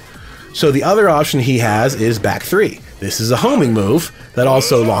would work. So the other option he has is back 3. This is a homing move that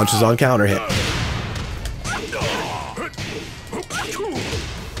also launches on counter hit.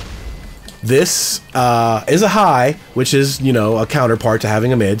 This is a high, which is, you know, a counterpart to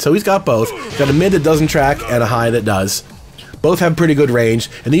having a mid. So he's got both. He's got a mid that doesn't track and a high that does. Both have pretty good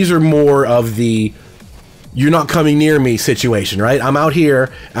range, and these are more of the you're not coming near me situation, right? I'm out here,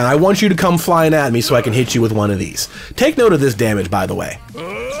 and I want you to come flying at me so I can hit you with one of these. Take note of this damage, by the way.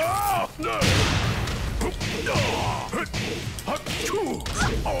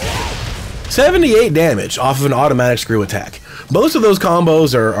 78 damage off of an automatic screw attack. Most of those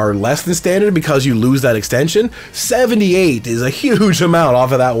combos are less than standard because you lose that extension. 78 is a huge amount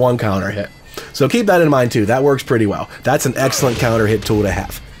off of that one counter hit. So keep that in mind too. That works pretty well. That's an excellent counter hit tool to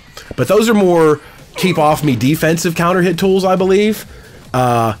have. But those are more keep off me defensive counter hit tools, I believe.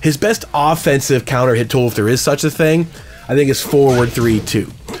 His best offensive counter hit tool, if there is such a thing, I think is forward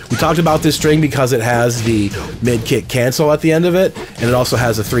 3-2. We talked about this string because it has the mid kick cancel at the end of it, and it also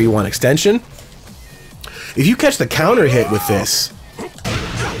has a 3-1 extension. If you catch the counter hit with this,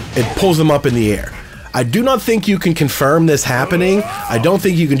 it pulls them up in the air. I do not think you can confirm this happening. I don't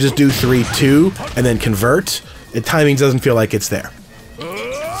think you can just do 3-2 and then convert. The timing doesn't feel like it's there.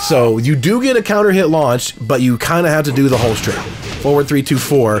 So you do get a counter hit launch, but you kind of have to do the whole string. Forward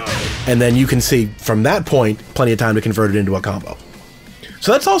 3-2-4, and then you can see from that point plenty of time to convert it into a combo.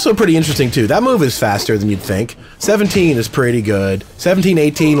 So that's also pretty interesting too. That move is faster than you'd think. 17 is pretty good. 17,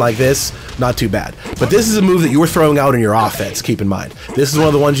 18 like this, not too bad. But this is a move that you're throwing out in your offense, keep in mind. This is one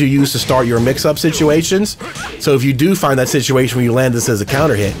of the ones you use to start your mix-up situations. So if you do find that situation where you land this as a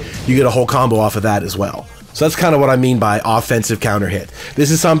counter hit, you get a whole combo off of that as well. So that's kind of what I mean by offensive counter hit. This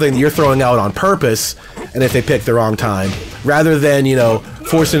is something that you're throwing out on purpose, and if they pick the wrong time, rather than, you know,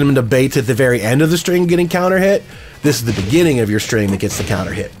 forcing them to bait at the very end of the string getting counter hit, this is the beginning of your string that gets the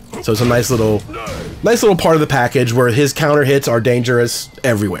counter hit. So it's a nice little part of the package where his counter hits are dangerous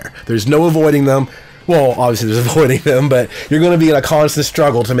everywhere. There's no avoiding them. Well, obviously there's avoiding them, but you're going to be in a constant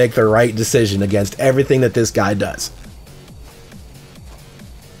struggle to make the right decision against everything that this guy does.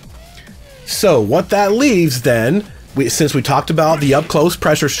 So what that leaves then, since we talked about the up-close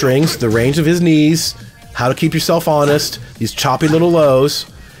pressure strings, the range of his knees, how to keep yourself honest, these choppy little lows,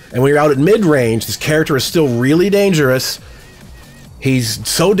 and when you're out at mid-range, this character is still really dangerous. He's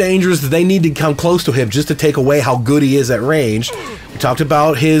so dangerous that they need to come close to him just to take away how good he is at range. We talked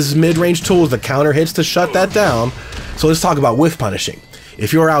about his mid-range tools, the counter hits to shut that down. So let's talk about whiff punishing.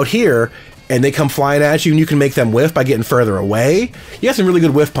 If you're out here and they come flying at you and you can make them whiff by getting further away, you have some really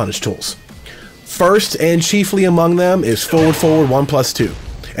good whiff punish tools. First and chiefly among them is forward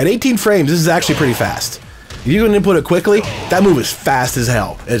 1+2. At 18 frames, this is actually pretty fast. If you can input it quickly, that move is fast as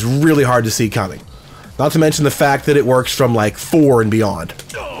hell. It's really hard to see coming. Not to mention the fact that it works from like 4 and beyond.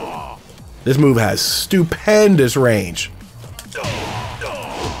 This move has stupendous range.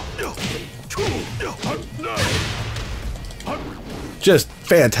 Just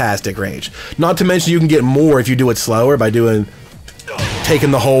fantastic range. Not to mention you can get more if you do it slower by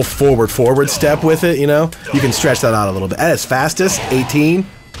taking the whole forward step with it, you know? You can stretch that out a little bit. At its fastest, 18,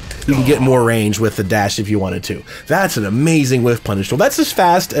 you can get more range with the dash if you wanted to. That's an amazing whiff punish tool. That's as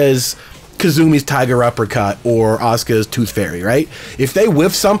fast as Kazumi's Tiger Uppercut or Asuka's Tooth Fairy, right? If they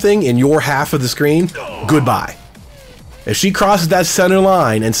whiff something in your half of the screen, goodbye. If she crosses that center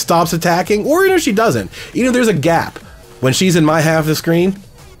line and stops attacking, or even if she doesn't, even if there's a gap, when she's in my half of the screen,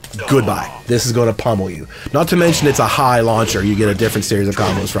 goodbye. This is going to pummel you. Not to mention it's a high launcher. You get a different series of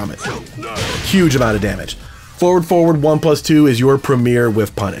combos from it. Huge amount of damage. Forward 1+2 is your premier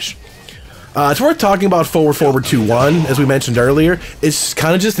whiff punish. It's worth talking about forward 2-1, as we mentioned earlier. It's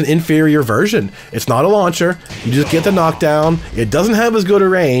kind of just an inferior version. It's not a launcher. You just get the knockdown. It doesn't have as good a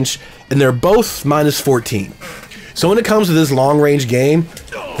range, and they're both -14. So when it comes to this long-range game,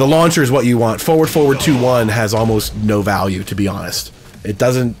 the launcher is what you want. Forward 2-1 has almost no value, to be honest.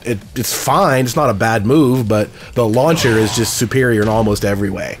 It's fine, it's not a bad move, but the launcher is just superior in almost every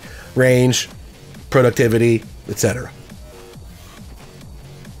way. Range, productivity, etc.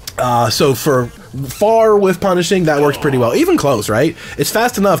 So for far whiff punishing, that works pretty well. Even close, right? It's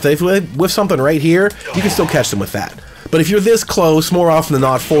fast enough that if you whiff something right here, you can still catch them with that. But if you're this close, more often than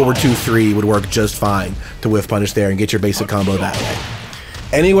not, forward 2-3 would work just fine to whiff punish there and get your basic combo that way.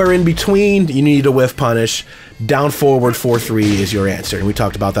 Anywhere in between, you need to whiff punish. Down forward 4-3 is your answer, and we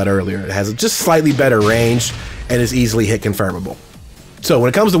talked about that earlier. It has just slightly better range and is easily hit confirmable. So when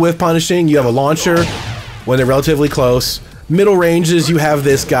it comes to whiff punishing, you have a launcher when they're relatively close. Middle ranges, you have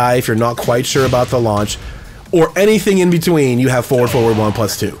this guy if you're not quite sure about the launch. Or anything in between, you have forward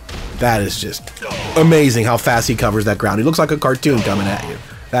 1+2. That is just amazing how fast he covers that ground. He looks like a cartoon coming at you.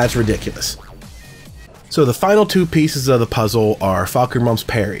 That's ridiculous. So the final two pieces of the puzzle are Fahkumram's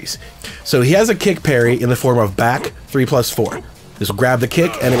parries. So he has a kick parry in the form of back 3+4. This will grab the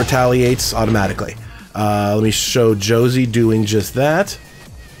kick and it retaliates automatically. Let me show Josie doing just that.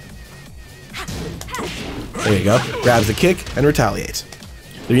 There you go. Grabs the kick and retaliates.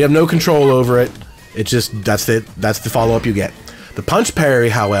 You have no control over it. It just, that's it. That's the follow-up you get. The punch parry,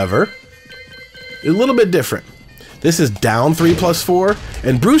 however, is a little bit different. This is down 3+4,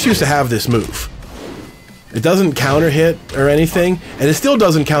 and Bruce used to have this move. It doesn't counter hit or anything, and it still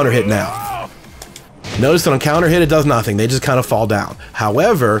doesn't counter hit now. Notice that on counter hit, it does nothing. They just kind of fall down.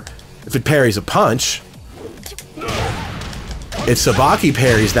 However, if it parries a punch, it Sabaki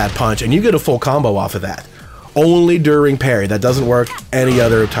parries that punch, and you get a full combo off of that. Only during parry. That doesn't work any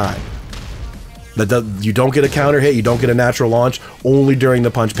other time. You don't get a counter hit, you don't get a natural launch, only during the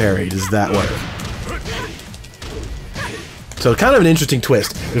punch parry does that work. So kind of an interesting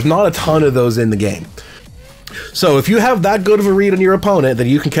twist. There's not a ton of those in the game. So if you have that good of a read on your opponent that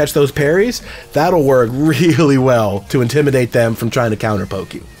you can catch those parries, that'll work really well to intimidate them from trying to counter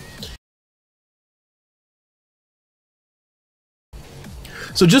poke you.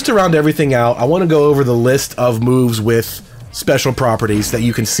 So just to round everything out, I want to go over the list of moves with special properties that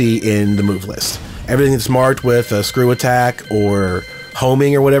you can see in the move list. Everything that's marked with a screw attack or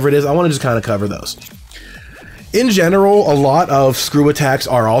homing or whatever it is, I want to just kind of cover those. In general, a lot of screw attacks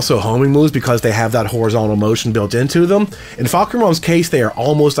are also homing moves because they have that horizontal motion built into them. In Fahkumram's case, they are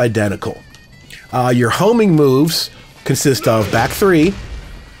almost identical. Your homing moves consist of back 3,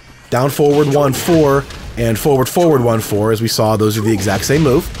 down forward 1-4, and forward 1-4. As we saw, those are the exact same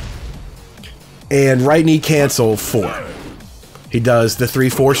move. And right knee cancel 4. He does the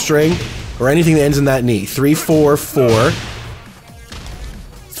 3-4 string, or anything that ends in that knee. 3-4-4,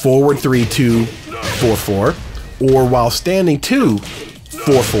 forward 3-2, 4-4, or while standing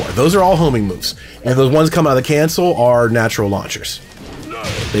 2-4-4. Those are all homing moves. And those ones come out of the cancel are natural launchers.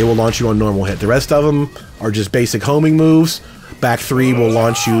 They will launch you on normal hit. The rest of them are just basic homing moves. Back 3 will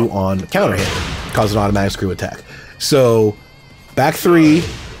launch you on counter hit, cause an automatic screw attack. So, back 3,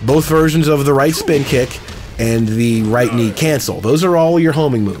 both versions of the right spin kick, and the right knee cancel. Those are all your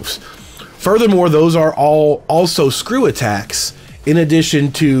homing moves. Furthermore, those are all also screw attacks in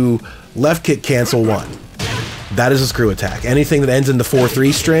addition to left kick cancel 1. That is a screw attack. Anything that ends in the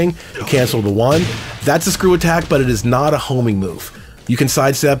 4-3 string, you cancel the 1. That's a screw attack, but it is not a homing move. You can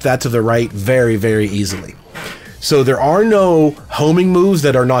sidestep that to the right very, very easily. So there are no homing moves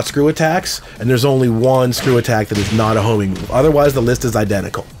that are not screw attacks, and there's only one screw attack that is not a homing move. Otherwise, the list is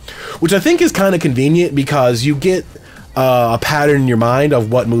identical. Which I think is kind of convenient because you get a pattern in your mind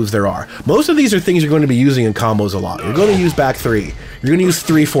of what moves there are. Most of these are things you're going to be using in combos a lot. You're going to use back 3. You're going to use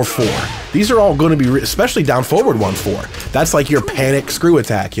 3-4-4. These are all going to be, especially down forward 1-4. That's like your panic screw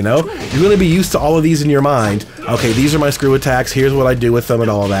attack, you know? You're going to be used to all of these in your mind. Okay, these are my screw attacks. Here's what I do with them and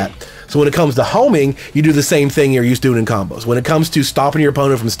all of that. So when it comes to homing, you do the same thing you're used to doing in combos. When it comes to stopping your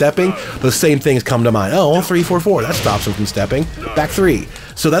opponent from stepping, those same things come to mind. Oh, 3, 4, 4, that stops him from stepping. Back 3.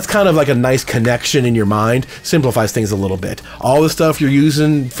 So that's kind of like a nice connection in your mind, simplifies things a little bit. All the stuff you're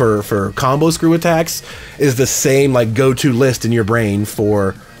using for combo screw attacks is the same like go-to list in your brain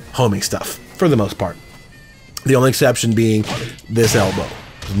for homing stuff, for the most part. The only exception being this elbow,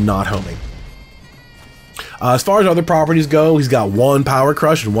 not homing. As far as other properties go, he's got 1 Power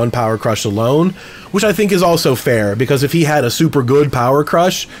Crush and 1 Power Crush alone, which I think is also fair, because if he had a super good Power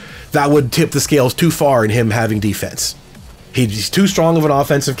Crush, that would tip the scales too far in him having defense. He's too strong of an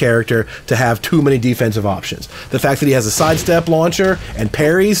offensive character to have too many defensive options. The fact that he has a sidestep launcher and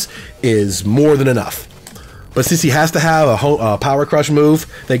parries is more than enough. But since he has to have a Power Crush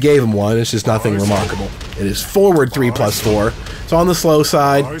move, they gave him one. It's just nothing remarkable. It is forward 3+4. It's on the slow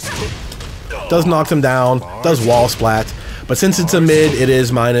side. Does knock them down. Does wall splat. But since it's a mid, it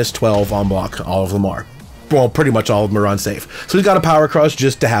is -12 on block. All of them are. Well, pretty much all of them are unsafe. So he's got a Power Crush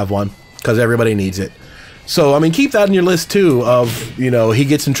just to have one, because everybody needs it. So, I mean, keep that in your list, too, of, you know, he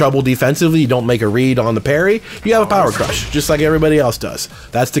gets in trouble defensively, you don't make a read on the parry, you have a Power Crush, just like everybody else does.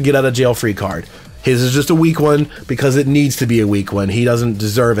 That's the get out of jail free card. His is just a weak one, because it needs to be a weak one. He doesn't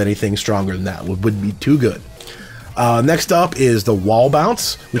deserve anything stronger than that. It would be too good. Next up is the wall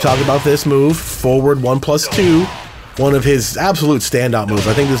bounce. We talked about this move, forward 1+2. One of his absolute standout moves.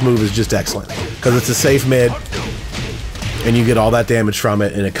 I think this move is just excellent, because it's a safe mid, and you get all that damage from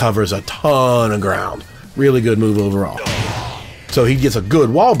it, and it covers a ton of ground. Really good move overall. So he gets a good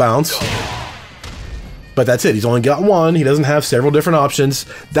wall bounce, but that's it. He's only got one. He doesn't have several different options.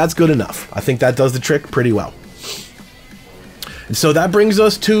 That's good enough. I think that does the trick pretty well. And so that brings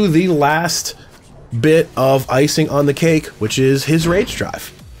us to the last bit of icing on the cake, which is his rage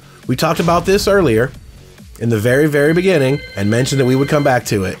drive. We talked about this earlier in the very, very beginning and mentioned that we would come back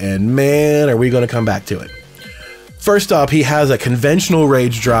to it. And man, are we going to come back to it. First up, he has a conventional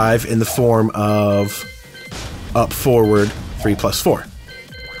rage drive in the form of up forward 3+4.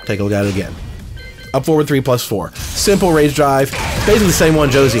 Take a look at it again. Up forward 3+4. Simple rage drive. Basically the same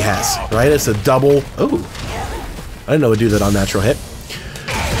one Josie has, right? It's a double. Oh, I didn't know it would do that on natural hit.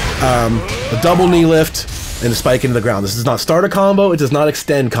 A double knee lift and a spike into the ground. This does not start a combo. It does not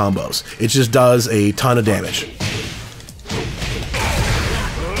extend combos. It just does a ton of damage.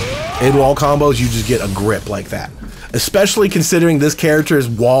 In wall combos, you just get a grip like that. Especially considering this character's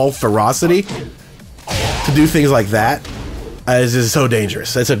wall ferocity. To do things like that is so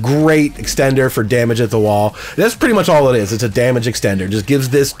dangerous. It's a great extender for damage at the wall. That's pretty much all it is. It's a damage extender. Just gives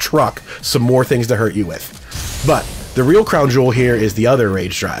this truck some more things to hurt you with. But the real crown jewel here is the other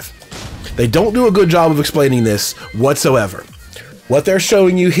rage drive. They don't do a good job of explaining this whatsoever. What they're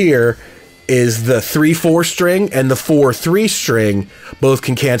showing you here is the 3-4 string and the 4-3 string both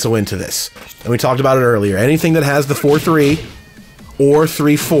can cancel into this. And we talked about it earlier. Anything that has the 4-3 or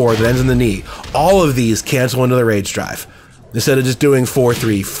 3-4 that ends in the knee, all of these cancel into the rage drive. Instead of just doing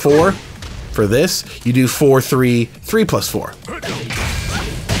 4-3-4 for this, you do 4-3, 3+4.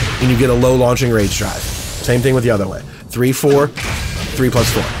 And you get a low launching rage drive. Same thing with the other way. 3-4,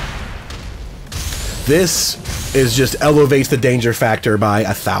 3+4. This is just elevates the danger factor by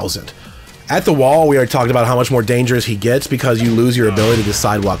 1,000. At the wall, we already talked about how much more dangerous he gets because you lose your ability to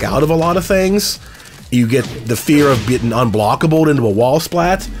sidewalk out of a lot of things. You get the fear of getting unblockable into a wall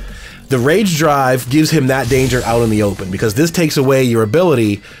splat. The rage drive gives him that danger out in the open because this takes away your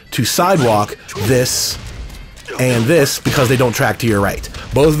ability to sidewalk this and this because they don't track to your right.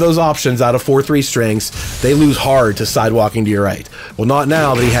 Both of those options out of 4-3 strings, they lose hard to sidewalking to your right. Well, not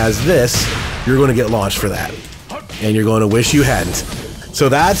now that he has this. You're going to get launched for that. And you're going to wish you hadn't. So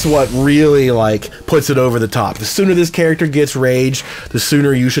that's what really, like, puts it over the top. The sooner this character gets rage, the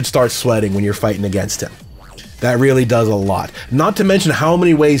sooner you should start sweating when you're fighting against him. That really does a lot. Not to mention how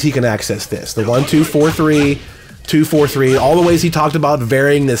many ways he can access this. The 1-2-4-3, 2-4-3, all the ways he talked about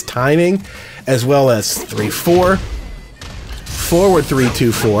varying this timing, as well as 3-4, forward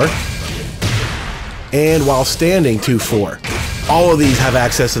 3-2-4, and while standing 2-4. All of these have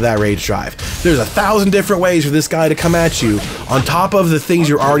access to that rage drive. There's 1,000 different ways for this guy to come at you, on top of the things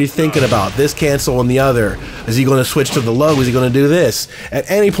you're already thinking about. This cancel and the other. Is he going to switch to the low? Is he going to do this? At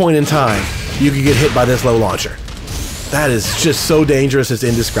any point in time, you could get hit by this low launcher. That is just so dangerous, it's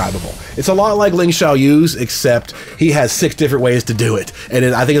indescribable. It's a lot like Ling Xiaoyu's, except he has 6 different ways to do it. And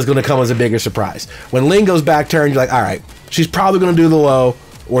I think it's going to come as a bigger surprise. When Ling goes back turn, you're like, alright, she's probably going to do the low,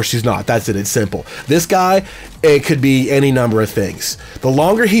 or she's not. That's it. It's simple. This guy, it could be any number of things. The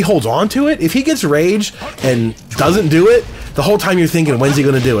longer he holds on to it, if he gets rage and doesn't do it, the whole time you're thinking, when's he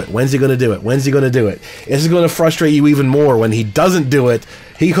going to do it? When's he going to do it? When's he going to do it? This is going to frustrate you even more when he doesn't do it.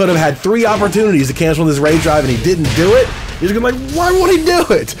 He could have had 3 opportunities to cancel this rage drive and he didn't do it. You're going to be like, why would he do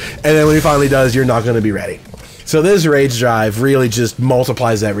it? And then when he finally does, you're not going to be ready. So this rage drive really just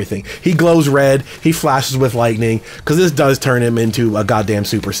multiplies everything. He glows red, he flashes with lightning, because this does turn him into a goddamn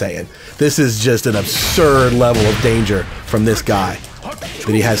Super Saiyan. This is just an absurd level of danger from this guy,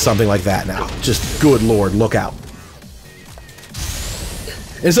 that he has something like that now. Just good lord, look out.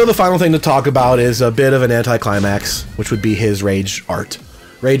 And so the final thing to talk about is a bit of an anticlimax, which would be his rage art.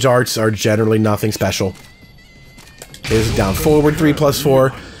 Rage arts are generally nothing special. Here's down forward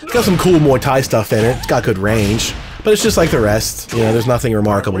 3+4. It's got some cool Muay Thai stuff in it. It's got good range, but it's just like the rest. You know, there's nothing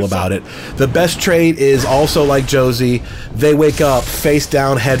remarkable about it. The best trait is also like Josie. They wake up face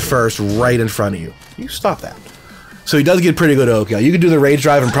down, head first, right in front of you. You stop that. So he does get pretty good Okyo. You can do the rage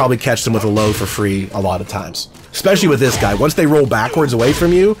drive and probably catch them with a load for free a lot of times. Especially with this guy. Once they roll backwards away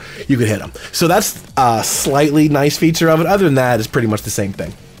from you, you can hit them. So that's a slightly nice feature of it. Other than that, it's pretty much the same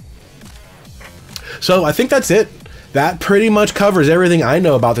thing. So I think that's it. That pretty much covers everything I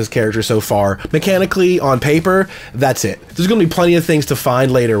know about this character so far. Mechanically, on paper, that's it. There's going to be plenty of things to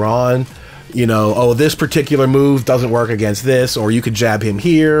find later on. You know, oh, this particular move doesn't work against this, or you could jab him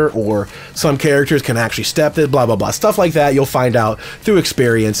here, or some characters can actually step it, blah, blah, blah. Stuff like that you'll find out through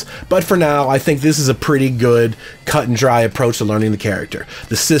experience. But for now, I think this is a pretty good cut and dry approach to learning the character.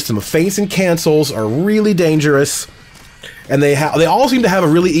 The system of feints and cancels are really dangerous, and they all seem to have a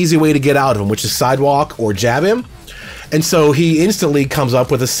really easy way to get out of him, which is sidewalk or jab him. And so he instantly comes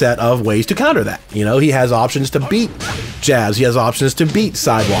up with a set of ways to counter that. You know, he has options to beat jabs. He has options to beat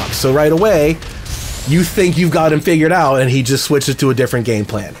sidewalks. So right away, you think you've got him figured out, and he just switches to a different game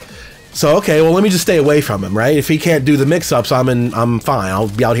plan. So, okay, well, let me just stay away from him, right? If he can't do the mix-ups, I'm fine. I'll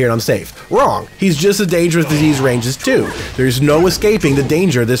be out here and I'm safe. Wrong. He's just as dangerous as these ranges, too. There's no escaping the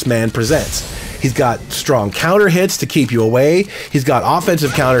danger this man presents. He's got strong counter hits to keep you away. He's got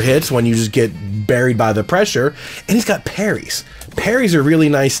offensive counter hits when you just get buried by the pressure. And he's got parries. Parries are really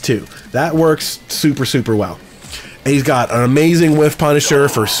nice too. That works super, super well. And he's got an amazing whiff punisher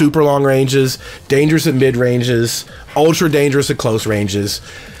for super long ranges, dangerous at mid ranges, ultra dangerous at close ranges.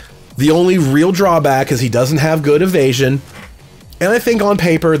 The only real drawback is he doesn't have good evasion. And I think on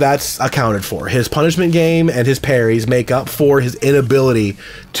paper that's accounted for. His punishment game and his parries make up for his inability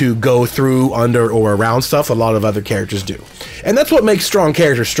to go through, under, or around stuff a lot of other characters do. And that's what makes strong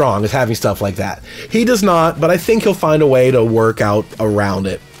characters strong, is having stuff like that. He does not, but I think he'll find a way to work out around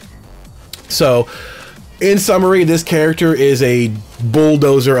it. So, in summary, this character is a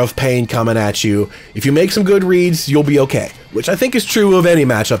bulldozer of pain coming at you. If you make some good reads, you'll be okay. Which I think is true of any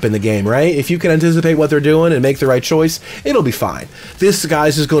matchup in the game, right? If you can anticipate what they're doing and make the right choice, it'll be fine. This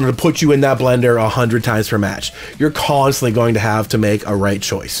guy's just going to put you in that blender 100 times per match. You're constantly going to have to make a right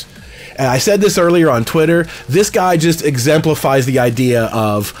choice. And I said this earlier on Twitter, this guy just exemplifies the idea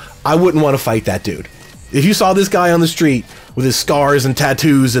of, I wouldn't want to fight that dude. If you saw this guy on the street with his scars and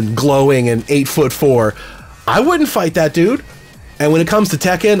tattoos and glowing and 8'4", I wouldn't fight that dude. And when it comes to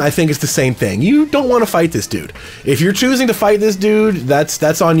Tekken, I think it's the same thing. You don't want to fight this dude. If you're choosing to fight this dude,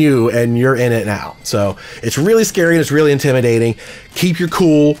 that's on you, and you're in it now. So it's really scary and it's really intimidating. Keep your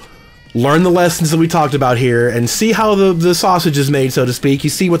cool. Learn the lessons that we talked about here, and see how the sausage is made, so to speak. You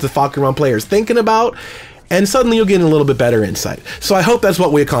see what the Fahkumram player is thinking about, and suddenly you'll get a little bit better insight. So I hope that's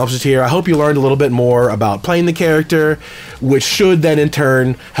what we accomplished here. I hope you learned a little bit more about playing the character, which should then in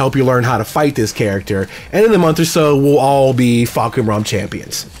turn help you learn how to fight this character. And in a month or so, we'll all be Fahkumram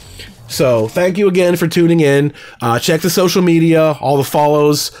champions. So thank you again for tuning in. Check the social media, all the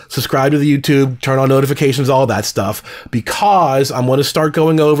follows, subscribe to the YouTube, turn on notifications, all that stuff, because I'm going to start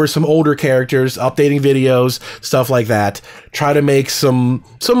going over some older characters, updating videos, stuff like that. Try to make some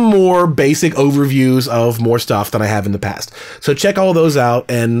more basic overviews of more stuff than I have in the past. So check all those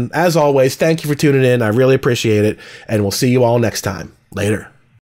out. And as always, thank you for tuning in. I really appreciate it. And we'll see you all next time. Later.